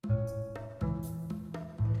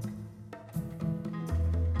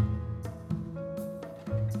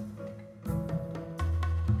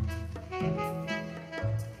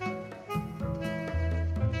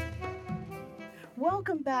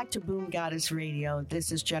Welcome back to Boom Goddess Radio.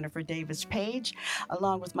 This is Jennifer Davis Page,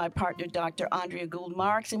 along with my partner, Dr. Andrea Gould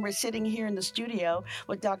Marks, and we're sitting here in the studio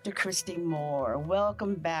with Dr. Christy Moore.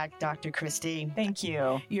 Welcome back, Dr. Christy. Thank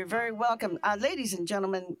you. You're very welcome. Ladies and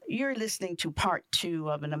gentlemen, you're listening to part 2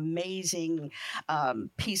 of an amazing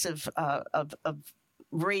piece of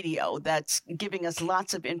radio that's giving us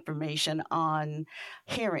lots of information on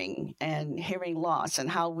hearing and hearing loss and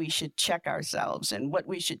how we should check ourselves and what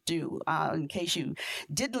we should do. In case you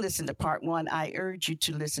didn't listen to part 1, I urge you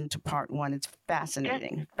to listen to part 1. It's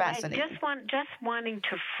fascinating. Fascinating. Just wanting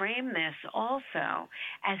to frame this also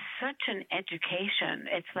as such an education.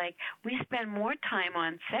 It's like we spend more time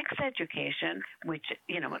on sex education, which,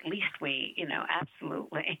 at least we,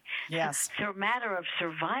 absolutely. Yes. It's a matter of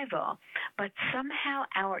survival. But somehow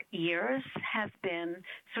our ears have been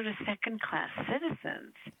sort of second-class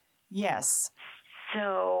citizens. Yes.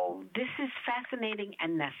 So this is fascinating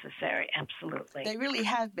and necessary, absolutely. They really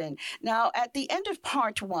have been. Now, at the end of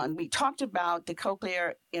part 1, we talked about the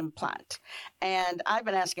cochlear implant. And I've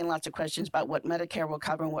been asking lots of questions about what Medicare will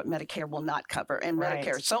cover and what Medicare will not cover. And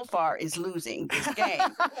Medicare so far is losing this game.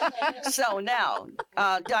 So now,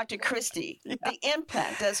 Dr. Christy, the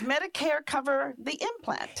implant. Does Medicare cover the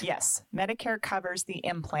implant? Yes. Medicare covers the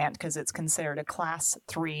implant because it's considered a Class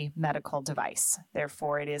 3 medical device.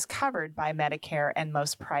 Therefore, it is covered by Medicare and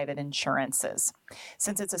most private insurances.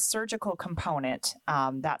 Since it's a surgical component,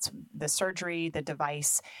 that's the surgery, the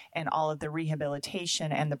device, and all of the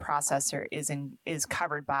rehabilitation and the processor is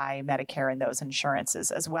covered by Medicare and those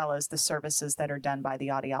insurances, as well as the services that are done by the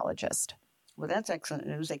audiologist. Well, that's excellent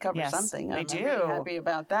news. They cover something. They I'm do. really happy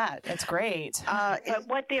about that. It's great. But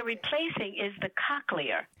what they're replacing is the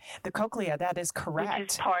cochlea. The cochlea, that is correct.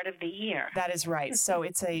 Which is part of the ear. That is right. So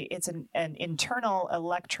it's an internal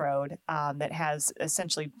electrode that has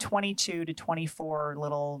essentially 22 to 24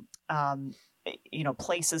 little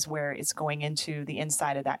places where it's going into the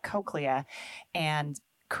inside of that cochlea and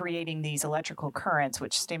creating these electrical currents,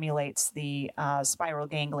 which stimulates the spiral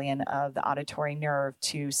ganglion of the auditory nerve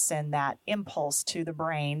to send that impulse to the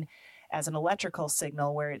brain as an electrical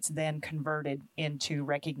signal where it's then converted into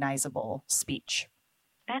recognizable speech.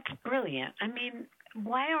 That's brilliant. I mean,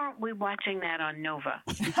 why aren't we watching that on Nova?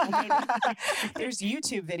 There's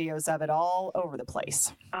YouTube videos of it all over the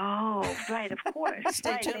place. Oh, right, of course.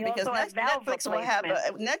 Stay tuned because Netflix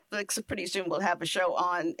pretty soon will have a show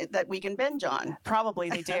on that we can binge on. Probably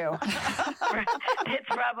they do. It's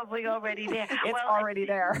probably already there. It's already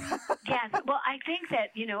there. Yes. Well, I think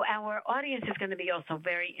that, our audience is going to be also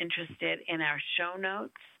very interested in our show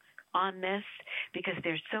notes on this because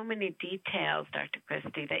there's so many details, Dr.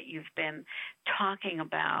 Christy, that you've been talking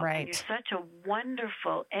about. Right. And you're such a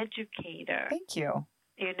wonderful educator. Thank you.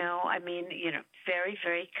 Very,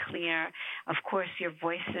 very clear. Of course, your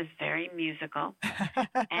voice is very musical.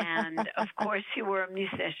 And, of course, you were a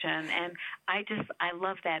musician. And I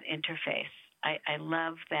love that interface. I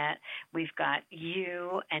love that we've got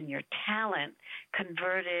you and your talent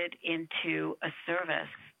converted into a service,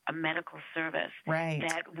 a medical service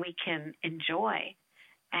that we can enjoy,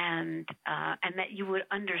 and that you would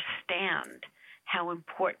understand how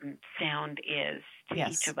important sound is to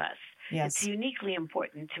each of us. Yes. It's uniquely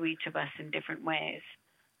important to each of us in different ways.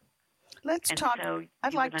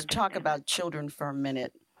 I'd like to talk about children for a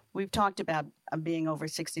minute. We've talked about being over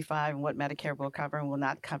 65 and what Medicare will cover and will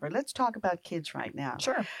not cover. Let's talk about kids right now.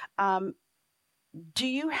 Sure.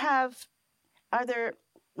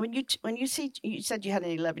 When you see, you said you had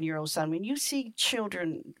an 11-year-old son, when you see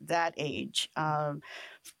children that age, 5,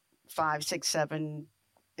 6, 7,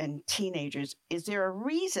 and teenagers, is there a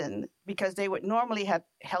reason, because they would normally have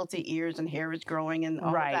healthy ears and hair is growing and all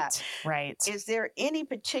of that. Right. Is there any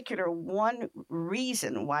particular one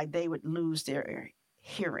reason why they would lose their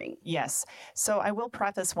hearing? Yes. So I will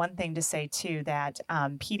preface one thing to say, too, that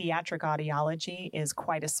pediatric audiology is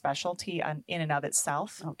quite a specialty in and of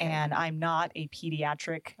itself. Okay. And I'm not a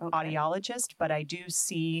pediatric audiologist, but I do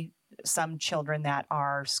see some children that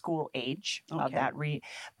are school age of that.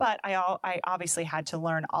 But I obviously had to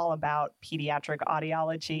learn all about pediatric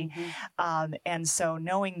audiology. And so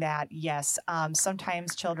knowing that, yes,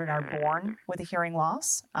 sometimes children are born with a hearing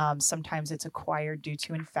loss. Sometimes it's acquired due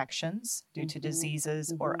to infections, due to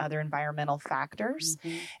diseases or other environmental factors.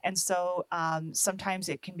 And so sometimes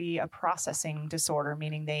it can be a processing disorder,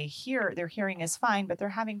 meaning their hearing is fine, but they're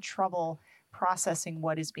having trouble processing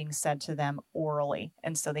what is being said to them orally.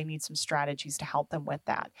 And so they need some strategies to help them with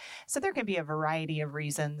that. So there can be a variety of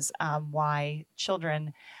reasons why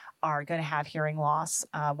children are going to have hearing loss,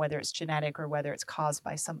 whether it's genetic or whether it's caused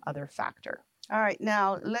by some other factor. All right,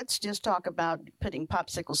 now let's just talk about putting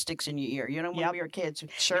popsicle sticks in your ear. You know, when we were kids,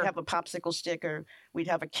 we'd have a popsicle stick, or we'd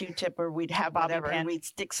have a Q-tip, or we'd have whatever, and we'd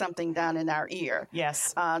stick something down in our ear.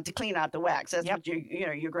 Yes. To clean out the wax. That's what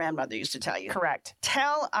your grandmother used to tell you. Correct.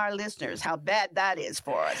 Tell our listeners how bad that is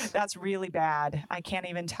for us. That's really bad. I can't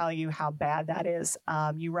even tell you how bad that is.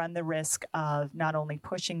 You run the risk of not only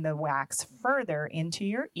pushing the wax further into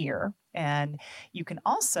your ear, and you can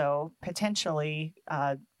also potentially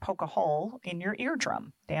poke a hole in your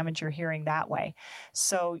eardrum, damage your hearing that way.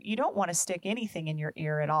 So you don't want to stick anything in your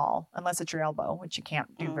ear at all, unless it's your elbow, which you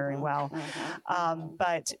can't do very well.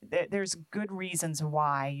 But there's good reasons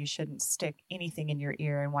why you shouldn't stick anything in your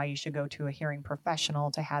ear and why you should go to a hearing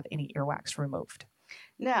professional to have any earwax removed.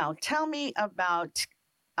 Now, tell me about,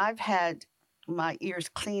 I've had my ears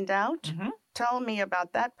cleaned out. Tell me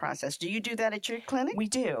about that process. Do you do that at your clinic? We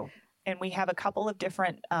do. And we have a couple of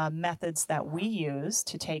different methods that we use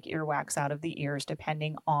to take earwax out of the ears,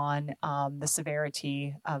 depending on the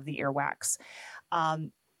severity of the earwax.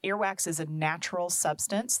 Earwax is a natural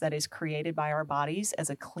substance that is created by our bodies as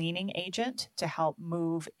a cleaning agent to help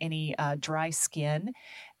move any dry skin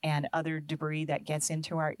and other debris that gets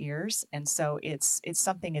into our ears. And so it's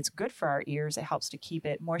something that's good for our ears. It helps to keep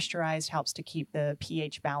it moisturized, helps to keep the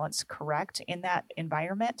pH balance correct in that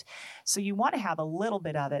environment. So you want to have a little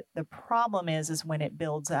bit of it. The problem is when it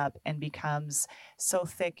builds up and becomes so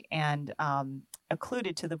thick and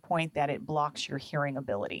occluded to the point that it blocks your hearing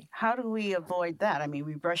ability. How do we avoid that? I mean,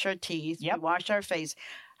 we brush our teeth, we wash our face.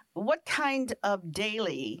 What kind of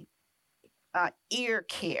daily ear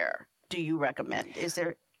care do you recommend? Is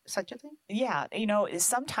there such a thing? Yeah.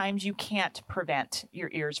 Sometimes you can't prevent your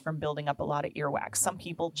ears from building up a lot of earwax. Some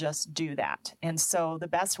people just do that. And so the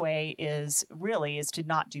best way is to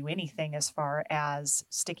not do anything as far as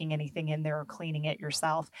sticking anything in there or cleaning it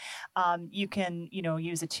yourself. You can,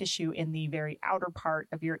 use a tissue in the very outer part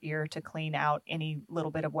of your ear to clean out any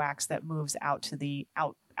little bit of wax that moves out to the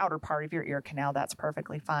outer part of your ear canal. That's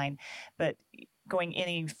perfectly fine. But going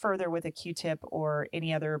any further with a Q-tip or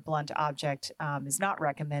any other blunt object is not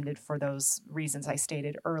recommended for those reasons I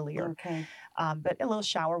stated earlier. Okay. But a little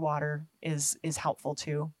shower water is helpful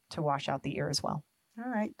too, to wash out the ear as well.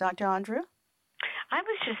 All right. Dr. Andrea? I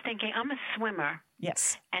was just thinking, I'm a swimmer.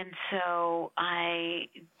 Yes. And so I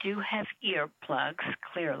do have earplugs,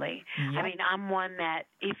 clearly. Yep. I mean, I'm one that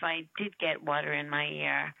if I did get water in my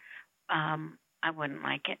ear, I wouldn't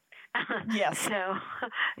like it. Yes. So,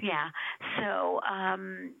 yeah. So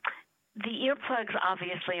the earplugs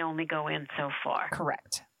obviously only go in so far.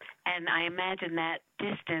 Correct. And I imagine that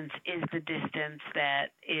distance is the distance that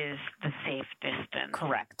is the safe distance.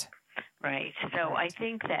 Correct. Right. So I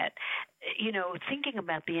think that, thinking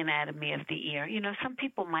about the anatomy of the ear, some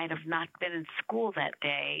people might have not been in school that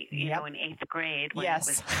day, in 8th grade when it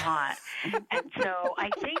was taught. And so I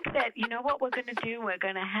think that, what we're going to do? We're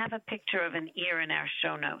going to have a picture of an ear in our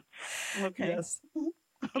show notes. Okay. Yes.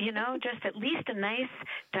 Just at least a nice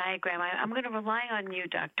diagram. I'm going to rely on you,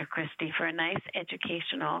 Dr. Christy, for a nice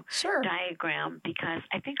educational diagram, because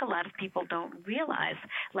I think a lot of people don't realize,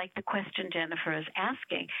 like the question Jennifer is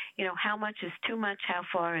asking, how much is too much, how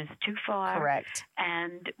far is too far? Correct.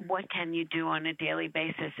 And what can you do on a daily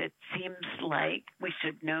basis? It seems like we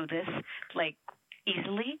should know this,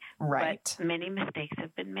 easily, right. But many mistakes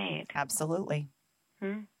have been made. Absolutely.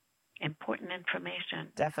 Important information.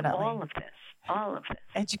 Definitely. All of this.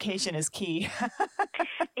 Education is key.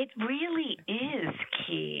 It really is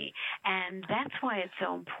key. And that's why it's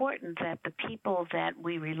so important that the people that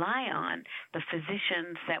we rely on, the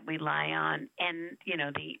physicians that we rely on, and,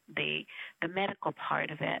 the medical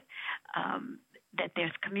part of it, that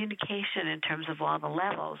there's communication in terms of all the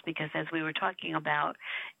levels, because as we were talking about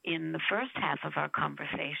in the first half of our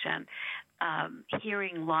conversation,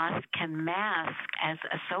 hearing loss can mask as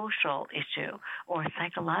a social issue or a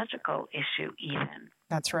psychological issue even.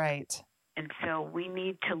 That's right. And so we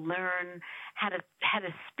need to learn how to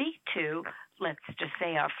speak to, let's just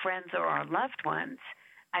say, our friends or our loved ones.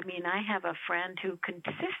 I mean, I have a friend who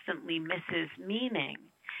consistently misses meaning,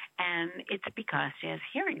 and it's because she has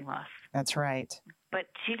hearing loss. That's right. But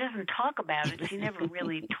she doesn't talk about it. She never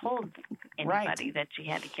really told anybody that she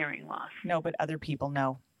had a hearing loss. No, but other people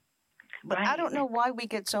know. But I don't know why we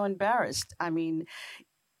get so embarrassed. I mean,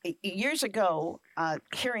 years ago,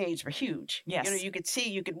 hearing aids were huge. Yes. You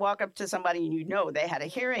could walk up to somebody and they had a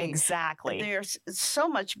hearing. Exactly. They're so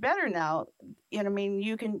much better now.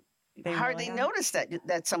 You can hardly notice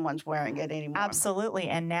that someone's wearing it anymore. Absolutely.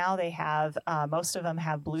 And now they have, most of them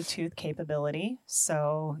have Bluetooth capability.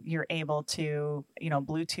 So you're able to,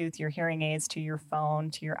 Bluetooth your hearing aids to your phone,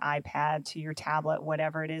 to your iPad, to your tablet,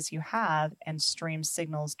 whatever it is you have, and stream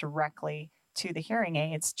signals directly to the hearing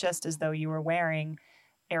aids just as though you were wearing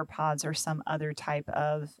AirPods or some other type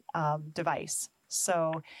of device.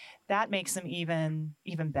 So that makes them even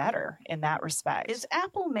better in that respect. Is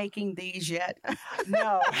Apple making these yet?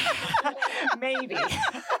 No, maybe.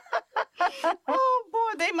 Oh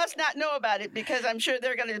boy, they must not know about it, because I'm sure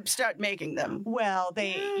they're going to start making them. Well,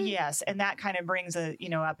 yes, and that kind of brings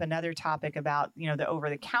up another topic about the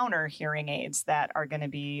over-the-counter hearing aids that are going to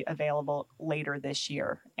be available later this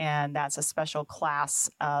year, and that's a special class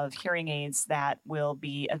of hearing aids that will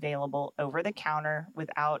be available over the counter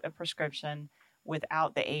without a prescription,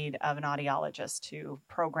 without the aid of an audiologist to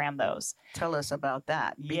program those. Tell us about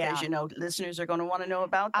that, because listeners are going to want to know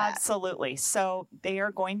about that. Absolutely. So they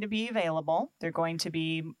are going to be available. They're going to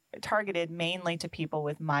be targeted mainly to people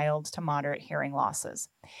with mild to moderate hearing losses.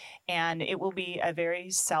 And it will be a very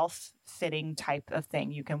self-fitting type of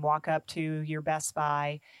thing. You can walk up to your Best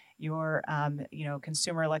Buy, your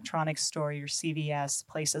consumer electronics store, your CVS,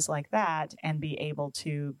 places like that, and be able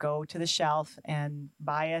to go to the shelf and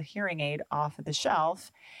buy a hearing aid off of the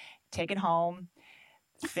shelf, take it home,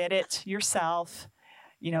 fit it yourself,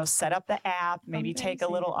 set up the app, maybe take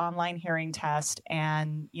a little online hearing test,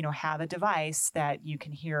 and have a device that you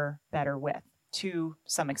can hear better with to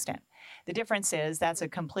some extent. The difference is that's a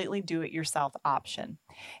completely do-it-yourself option.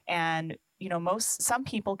 And some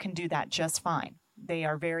people can do that just fine. They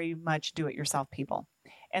are very much do-it-yourself people.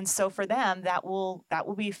 And so for them, that will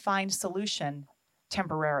be a fine solution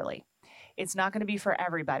temporarily. It's not going to be for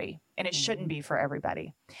everybody, and it shouldn't be for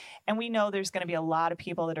everybody. And we know there's going to be a lot of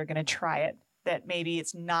people that are going to try it, that maybe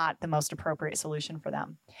it's not the most appropriate solution for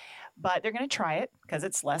them. But they're going to try it because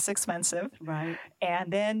it's less expensive. Right.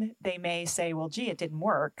 And then they may say, well, gee, it didn't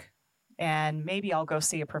work, and maybe I'll go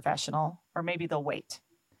see a professional, or maybe they'll wait.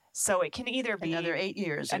 So it can either be another 8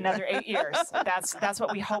 years. Another 8 years. That's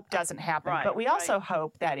what we hope doesn't happen. Right, but we also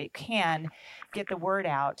hope that it can get the word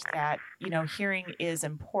out that, hearing is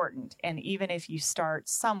important. And even if you start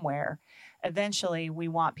somewhere, eventually we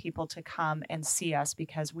want people to come and see us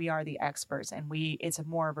because we are the experts, and it's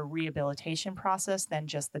more of a rehabilitation process than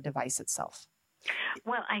just the device itself.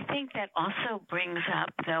 Well, I think that also brings up,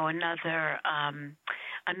 though, another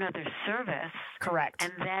service. Correct.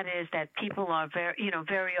 And that is that people are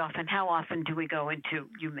very often, how often do we go into,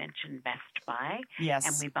 you mentioned Best Buy? Yes.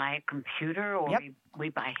 And we buy a computer, or we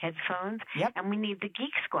buy headphones. Yep. And we need the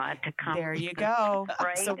Geek Squad to come. There you go.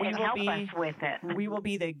 Right? So and help us with it. We will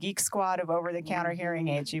be the Geek Squad of over-the-counter hearing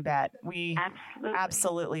aids, you bet.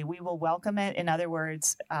 Absolutely. We will welcome it. In other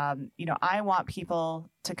words, I want people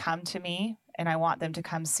to come to me, and I want them to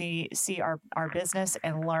come see our business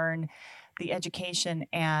and learn the education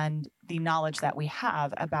and the knowledge that we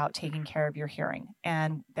have about taking care of your hearing,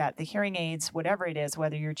 and that the hearing aids, whatever it is,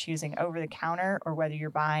 whether you're choosing over the counter or whether you're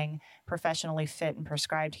buying professionally fit and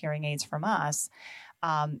prescribed hearing aids from us,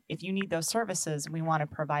 if you need those services, we want to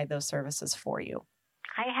provide those services for you.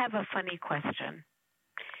 I have a funny question.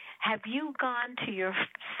 Have you gone to your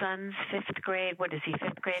son's fifth grade? What is he,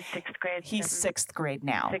 fifth grade, sixth grade? He's sixth grade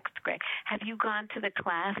now. Sixth grade. Have you gone to the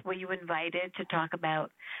class? Were you invited to talk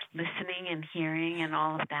about listening and hearing and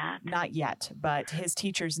all of that? Not yet, but his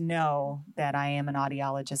teachers know that I am an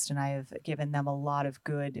audiologist, and I have given them a lot of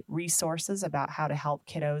good resources about how to help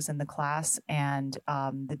kiddos in the class. And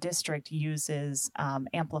the district uses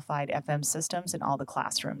amplified FM systems in all the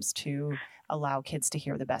classrooms to allow kids to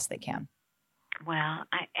hear the best they can. Well,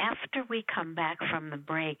 after we come back from the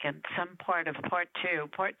break and some part of part two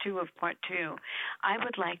of part two, I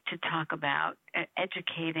would like to talk about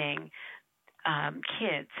educating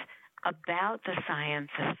kids about the science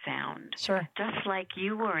of sound. Sure. Just like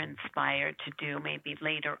you were inspired to do maybe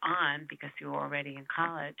later on because you were already in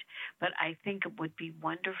college. But I think it would be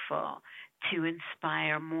wonderful to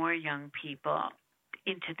inspire more young people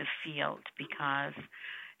into the field, because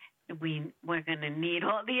we're going to need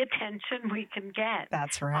all the attention we can get.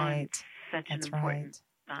 That's right. On such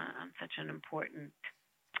an important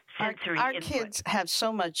sensory Our input. kids have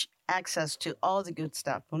so much access to all the good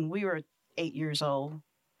stuff. When we were 8 years old,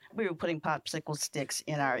 we were putting popsicle sticks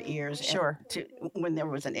in our ears. Sure. When there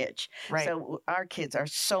was an itch. Right. So our kids are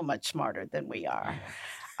so much smarter than we are.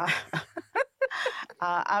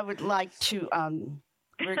 I would like to...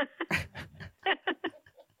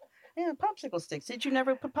 Yeah, popsicle sticks. Did you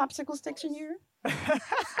never put popsicle sticks in your? I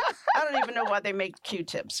don't even know why they make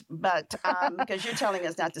Q-tips, but because you're telling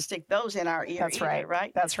us not to stick those in our ear. That's either, right.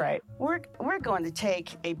 Right. That's right. We're going to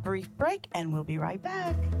take a brief break, and we'll be right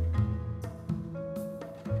back.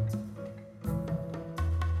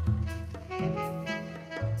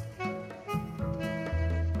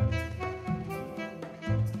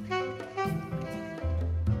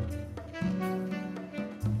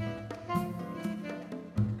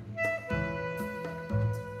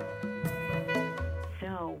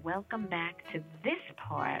 welcome back to this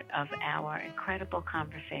part of our incredible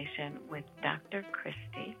conversation with Dr.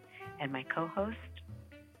 Christy and my co-host,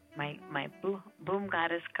 my Boom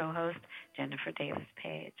Goddess co-host, Jennifer Davis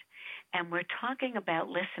Page. And we're talking about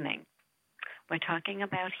listening. We're talking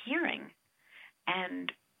about hearing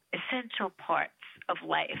and essential parts of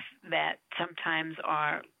life that sometimes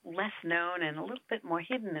are less known and a little bit more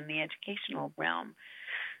hidden in the educational realm.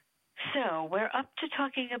 So we're up to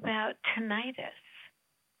talking about tinnitus.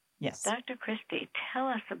 Yes. Dr. Christy, tell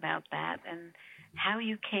us about that and how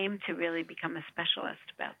you came to really become a specialist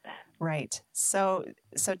about that. Right. So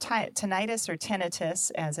tinnitus or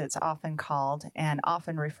tinnitus, as it's often called and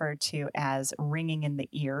often referred to as ringing in the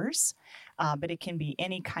ears, but it can be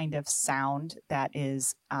any kind of sound that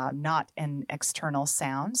is not an external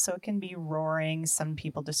sound. So it can be roaring. Some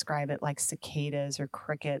people describe it like cicadas or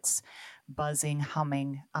crickets, buzzing,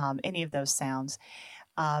 humming, any of those sounds.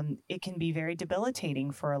 It can be very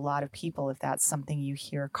debilitating for a lot of people if that's something you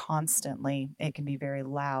hear constantly. It can be very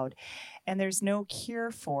loud. And there's no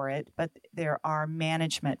cure for it, but there are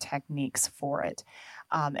management techniques for it.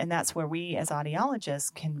 And that's where we as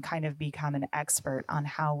audiologists can kind of become an expert on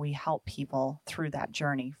how we help people through that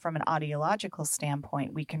journey. From an audiological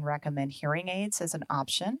standpoint, we can recommend hearing aids as an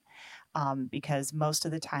option. Because most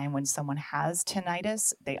of the time when someone has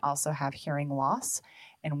tinnitus, they also have hearing loss,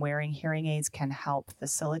 and wearing hearing aids can help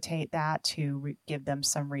facilitate that to give them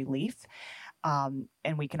some relief. And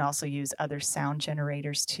we can also use other sound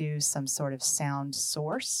generators too, some sort of sound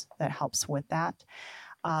source that helps with that.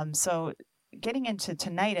 So getting into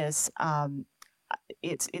tinnitus,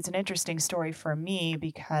 it's an interesting story for me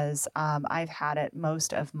because I've had it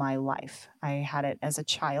most of my life. I had it as a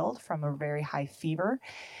child from a very high fever.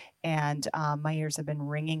 And my ears have been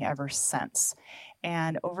ringing ever since.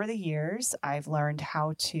 And over the years, I've learned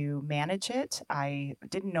how to manage it. I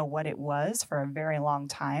didn't know what it was for a very long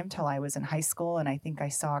time till I was in high school. And I think I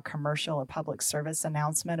saw a commercial, a public service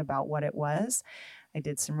announcement about what it was. I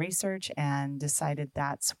did some research and decided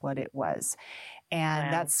that's what it was. And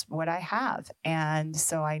Wow. That's what I have. And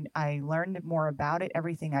so I learned more about it,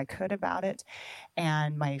 everything I could about it.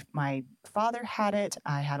 And my father had it.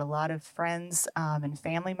 I had a lot of friends and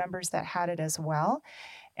family members that had it as well.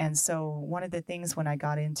 And so one of the things when I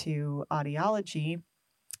got into audiology,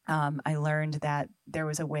 I learned that there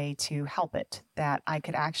was a way to help it, that I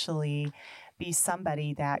could actually be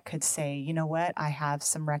somebody that could say, you know what, I have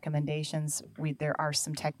some recommendations. There are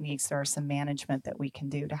some techniques, there are some management that we can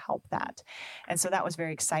do to help that. And so that was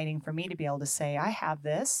very exciting for me to be able to say, I have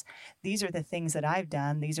this. These are the things that I've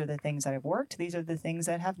done. These are the things that have worked. These are the things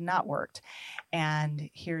that have not worked.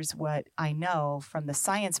 And here's what I know from the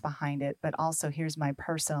science behind it, but also here's my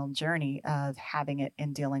personal journey of having it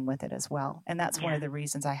and dealing with it as well. And that's one of the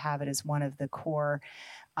reasons I have it as one of the core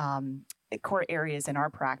areas in our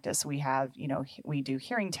practice. We have, we do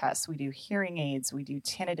hearing tests, we do hearing aids, we do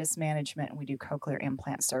tinnitus management, and we do cochlear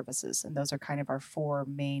implant services. And those are kind of our four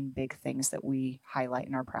main big things that we highlight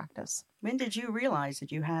in our practice. When did you realize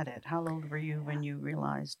that you had it? How old were you when you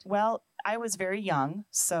realized? Well, I was very young.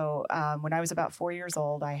 So when I was about 4 years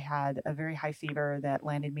old, I had a very high fever that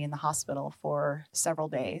landed me in the hospital for several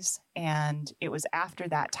days. And it was after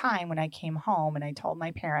that time when I came home and I told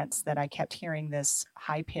my parents that I kept hearing this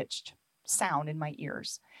high-pitched sound in my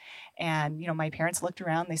ears. And, my parents looked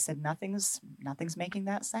around, they said, nothing's making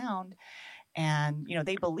that sound. And,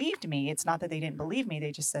 they believed me. It's not that they didn't believe me.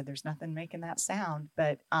 They just said, there's nothing making that sound.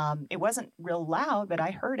 But it wasn't real loud, but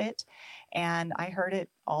I heard it. And I heard it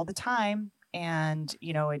all the time. And,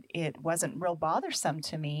 it wasn't real bothersome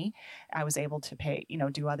to me. I was able to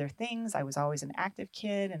do other things. I was always an active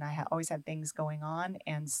kid and I always had things going on.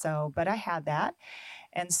 And so, but I had that.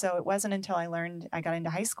 And so it wasn't until I got into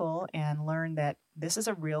high school and learned that this is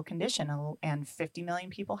a real condition and 50 million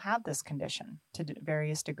people have this condition to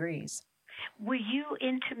various degrees. Were you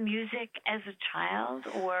into music as a child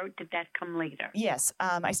or did that come later? Yes.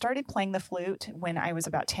 I started playing the flute when I was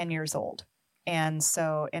about 10 years old. And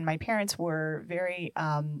my parents were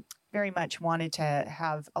very much wanted to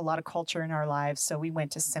have a lot of culture in our lives. So we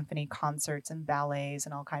went to symphony concerts and ballets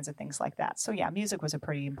and all kinds of things like that. So yeah, music was a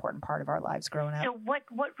pretty important part of our lives growing up. So what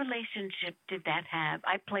relationship did that have?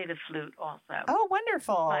 I play the flute also. Oh,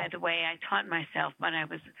 wonderful. By the way, I taught myself when I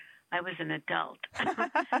was an adult.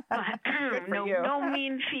 But no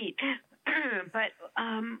mean feat. But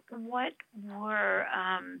what were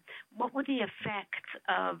the effects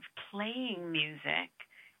of playing music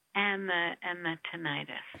and the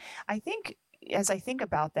tinnitus? I think as I think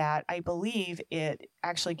about that, I believe it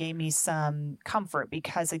actually gave me some comfort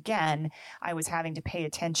because, again, I was having to pay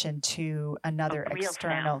attention to another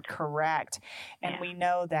external, sound. Correct. And we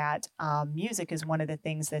know that music is one of the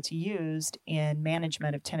things that's used in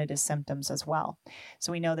management of tinnitus symptoms as well.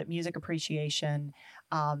 So we know that music appreciation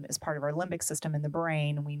is part of our limbic system in the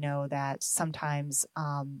brain. We know that sometimes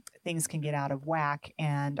things can get out of whack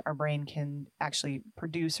and our brain can actually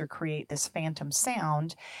produce or create this phantom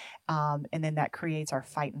sound. And then that creates our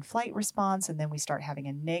fight and flight response. And then we start having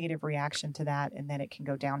a negative reaction to that. And then it can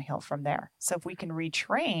go downhill from there. So if we can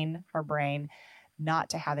retrain our brain not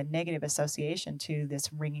to have a negative association to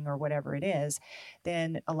this ringing or whatever it is,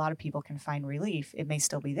 then a lot of people can find relief. It may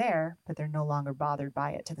still be there, but they're no longer bothered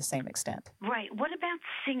by it to the same extent. Right. What about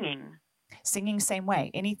singing? Singing, same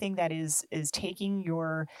way. Anything that is taking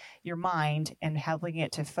your mind and helping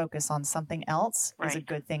it to focus on something else is a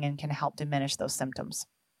good thing and can help diminish those symptoms.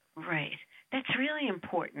 Right. That's really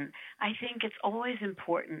important. I think it's always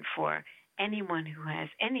important for anyone who has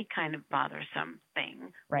any kind of bothersome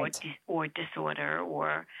thing or disorder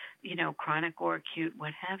or, chronic or acute,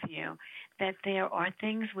 what have you, that there are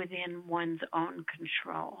things within one's own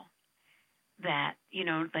control that,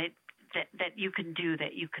 that you can do,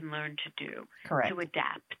 that you can learn to do. Correct. To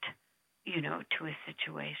adapt, to a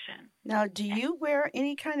situation. Now, do you wear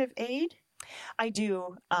any kind of aid? I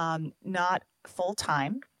do, not full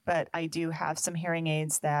time. But I do have some hearing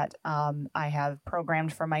aids that I have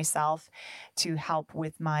programmed for myself to help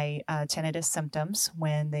with my tinnitus symptoms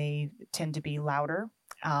when they tend to be louder.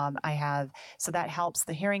 So that helps.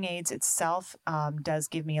 The hearing aids itself does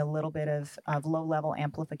give me a little bit of low-level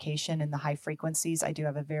amplification in the high frequencies. I do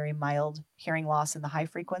have a very mild hearing loss in the high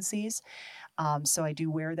frequencies. So I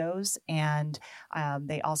do wear those, and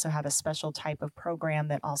they also have a special type of program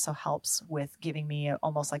that also helps with giving me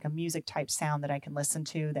almost like a music type sound that I can listen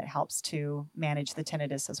to that helps to manage the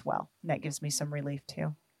tinnitus as well. And that gives me some relief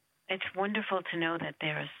too. It's wonderful to know that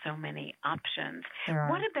there are so many options. There are.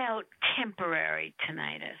 What about temporary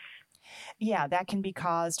tinnitus? Yeah, that can be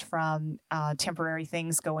caused from temporary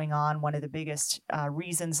things going on. One of the biggest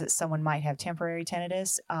reasons that someone might have temporary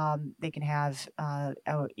tinnitus, they can have an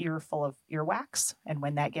ear full of earwax. And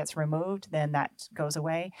when that gets removed, then that goes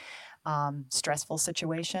away. Stressful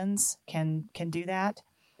situations can do that.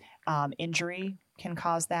 Injury can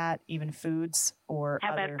cause that, even foods or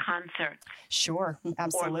How other... about concerts? Sure,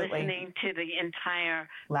 absolutely. Or listening to the entire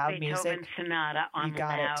loud Beethoven music. Sonata on You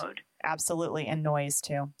got loud. It. Absolutely, and noise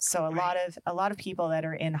too. So a lot of people that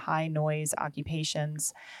are in high noise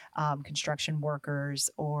occupations, construction workers,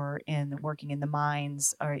 or working in the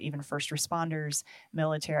mines, or even first responders,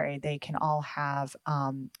 military, they can all have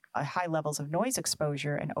high levels of noise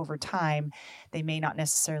exposure, and over time, they may not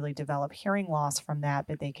necessarily develop hearing loss from that,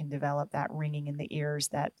 but they can develop that ringing in the ears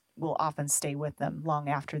that will often stay with them long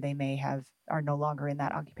after they are no longer in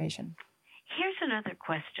that occupation. Here's another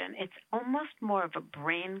question. It's almost more of a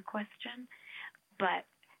brain question, but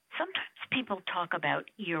sometimes people talk about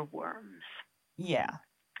earworms. Yeah.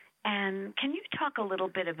 And can you talk a little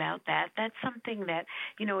bit about that? That's something that,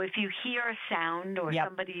 if you hear a sound or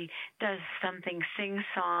somebody does something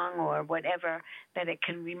sing-song or whatever, that it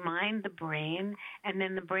can remind the brain, and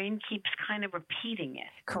then the brain keeps kind of repeating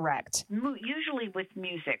it. Correct. Usually with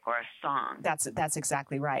music or a song. That's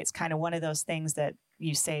exactly right. It's kind of one of those things that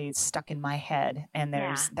you say it's stuck in my head, and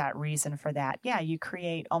there's that reason for that. Yeah, you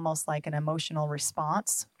create almost like an emotional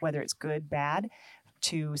response, whether it's good, bad,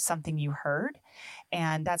 to something you heard.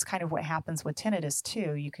 And that's kind of what happens with tinnitus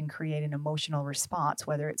too. You can create an emotional response,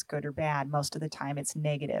 whether it's good or bad. Most of the time it's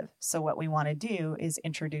negative. So what we want to do is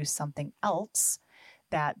introduce something else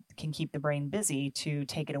that can keep the brain busy to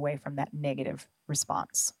take it away from that negative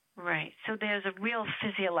response. Right. So there's a real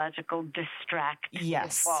physiological default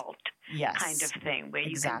kind of thing where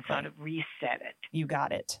you can sort of reset it. You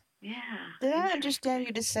got it. Yeah. Did I understand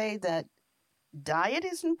you to say that diet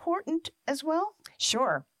is important as well?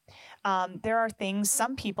 Sure. There are things,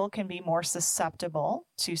 some people can be more susceptible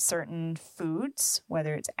to certain foods,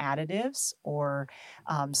 whether it's additives or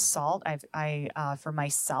salt. For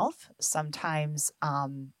myself, sometimes,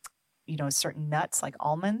 certain nuts like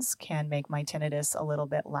almonds can make my tinnitus a little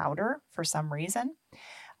bit louder for some reason.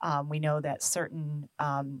 We know that certain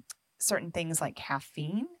things like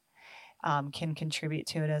caffeine can contribute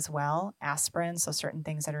to it as well. Aspirin, so certain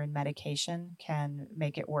things that are in medication can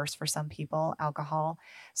make it worse for some people, alcohol.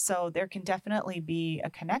 So there can definitely be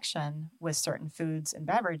a connection with certain foods and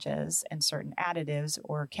beverages and certain additives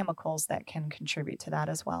or chemicals that can contribute to that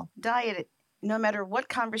as well. Diet no matter what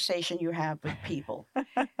conversation you have with people,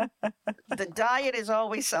 the diet is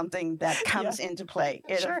always something that comes into play.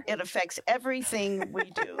 It affects everything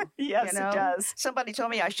we do. Yes, it does. Somebody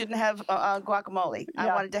told me I shouldn't have guacamole. I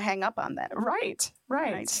wanted to hang up on that. Right.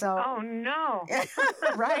 So. Oh no.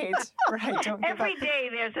 Right. Don't Every day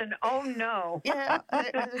there's an oh no. Yeah.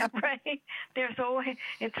 Right. It's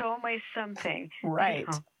always something. Right.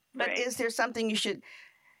 But is there something you should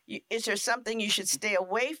stay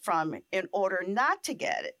away from in order not to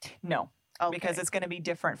get it? No. Okay. Because it's going to be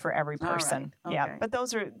different for every person. Right. Okay. Yeah. But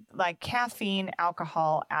those are like caffeine,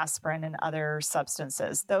 alcohol, aspirin, and other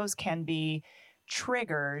substances. Those can be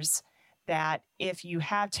triggers that if you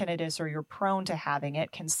have tinnitus or you're prone to having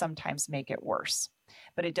it, can sometimes make it worse.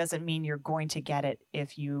 But it doesn't mean you're going to get it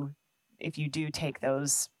if you do take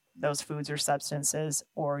those foods or substances,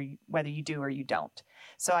 or whether you do or you don't.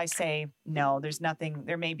 So I say, no,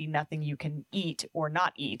 there may be nothing you can eat or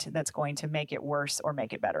not eat that's going to make it worse or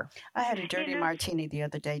make it better. I had a dirty martini the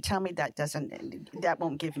other day. Tell me that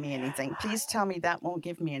won't give me anything. Please tell me that won't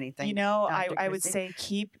give me anything. I would say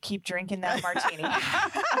keep drinking that martini.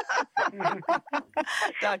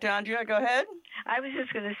 Dr. Andrea, go ahead. I was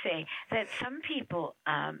just going to say that some people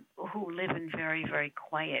who live in very, very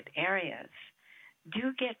quiet areas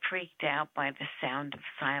do get freaked out by the sound of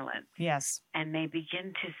silence. Yes. And they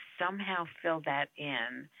begin to somehow fill that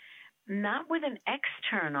in, not with an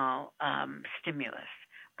external stimulus,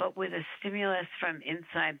 but with a stimulus from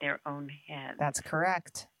inside their own head. That's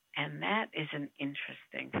correct. And that is an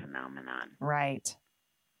interesting phenomenon. Right.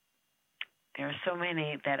 There are so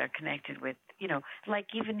many that are connected with,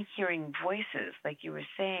 like even hearing voices, like you were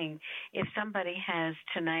saying, if somebody has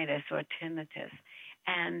tinnitus or tinnitus,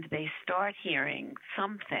 and they start hearing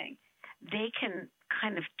something, they can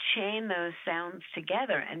kind of chain those sounds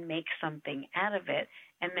together and make something out of it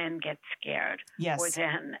and then get scared. Yes. Or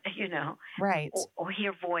then, right. Or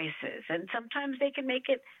hear voices. And sometimes they can make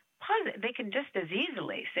it positive. They can just as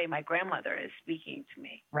easily say, my grandmother is speaking to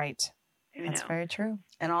me. Right. That's very true.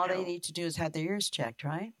 And all they need to do is have their ears checked,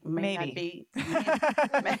 right? Maybe.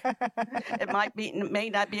 It may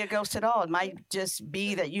not be a ghost at all. It might just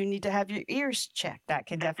be that you need to have your ears checked. That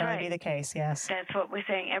can definitely be the case, yes. That's what we're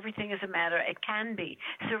saying. Everything is a matter, it can be.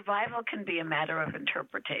 Survival can be a matter of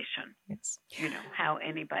interpretation. Yes. How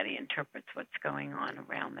anybody interprets what's going on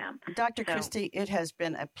around them. Dr. Christy, it has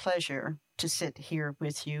been a pleasure to sit here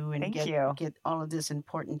with you and get all of this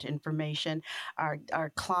important information. Our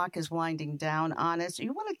clock is winding down on us.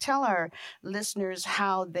 You want to tell our listeners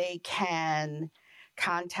how they can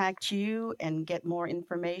contact you and get more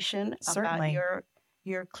information about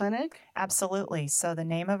your clinic? Absolutely. So the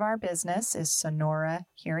name of our business is Sonora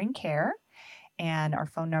Hearing Care, and our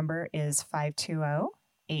phone number is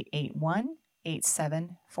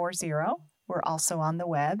 520-881-8740. We're also on the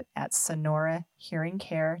web at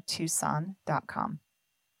sonorahearingcaretucson.com.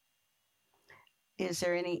 Is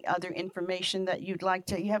there any other information that you'd like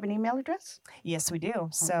to? You have an email address? Yes, we do. Okay.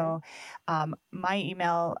 So my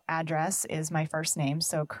email address is my first name,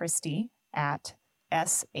 so Christy at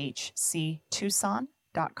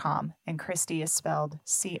shctucson.com. And Christy is spelled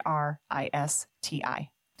Cristi.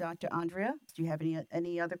 Dr. Andrea, do you have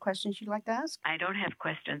any other questions you'd like to ask? I don't have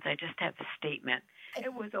questions. I just have a statement.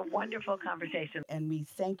 It was a wonderful conversation. And we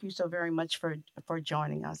thank you so very much for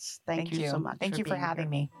joining us. Thank you so much. Thank you for having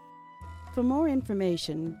me. For more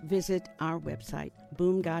information, visit our website,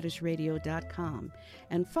 boomgoddessradio.com,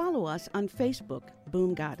 and follow us on Facebook,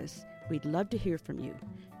 Boom Goddess. We'd love to hear from you.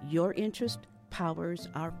 Your interest powers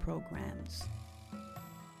our programs.